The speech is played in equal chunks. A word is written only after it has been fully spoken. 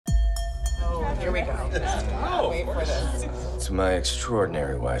Here we go. Wait for this. To my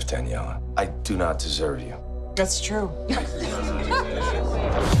extraordinary wife, Daniela, I do not deserve you. That's true.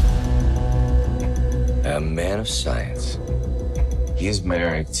 A man of science. He is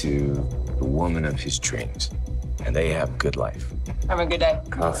married to the woman of his dreams, and they have a good life. Have a good day.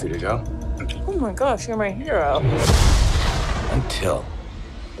 Coffee to go? Oh my gosh, you're my hero. Until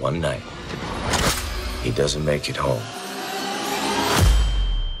one night, he doesn't make it home.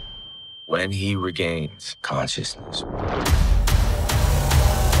 When he regains consciousness,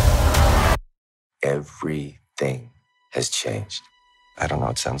 everything has changed. I don't know,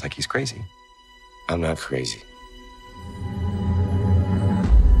 it sounds like he's crazy. I'm not crazy.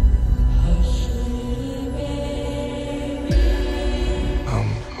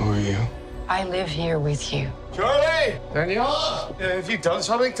 Who are you? I live here with you. Charlie! Daniela! Have you done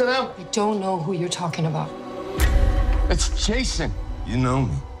something to them? I don't know who you're talking about. It's Jason. You know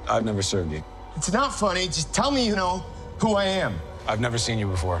me. I've never served you. It's not funny. Just tell me you know who I am. I've never seen you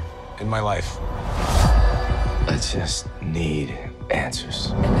before in my life. I just need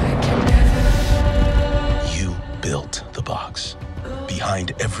answers. You built the box.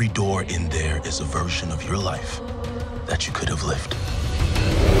 Behind every door in there is a version of your life that you could have lived.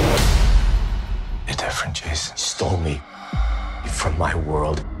 You're different, Jason. You stole me from my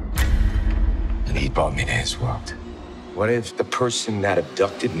world, and he brought me to his world. What if the person that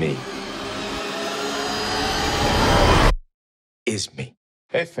abducted me is me?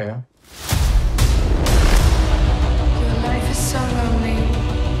 Hey, fam. Your life is so lonely.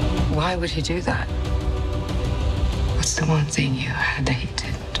 Why would he do that? What's the one thing you had that he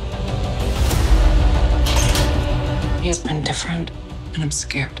didn't? He's been different, and I'm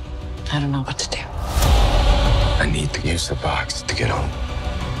scared. I don't know what to do. I need to use the box to get home.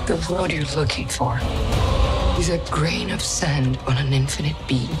 The world you're looking for is a grain of sand on an infinite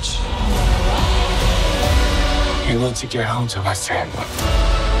beach. You need to get home to my family.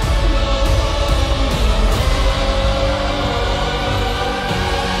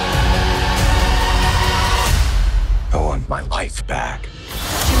 I want my life back. Do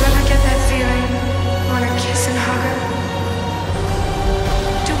you ever get that feeling? Want to kiss and hug her?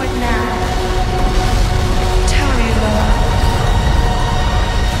 Do it now.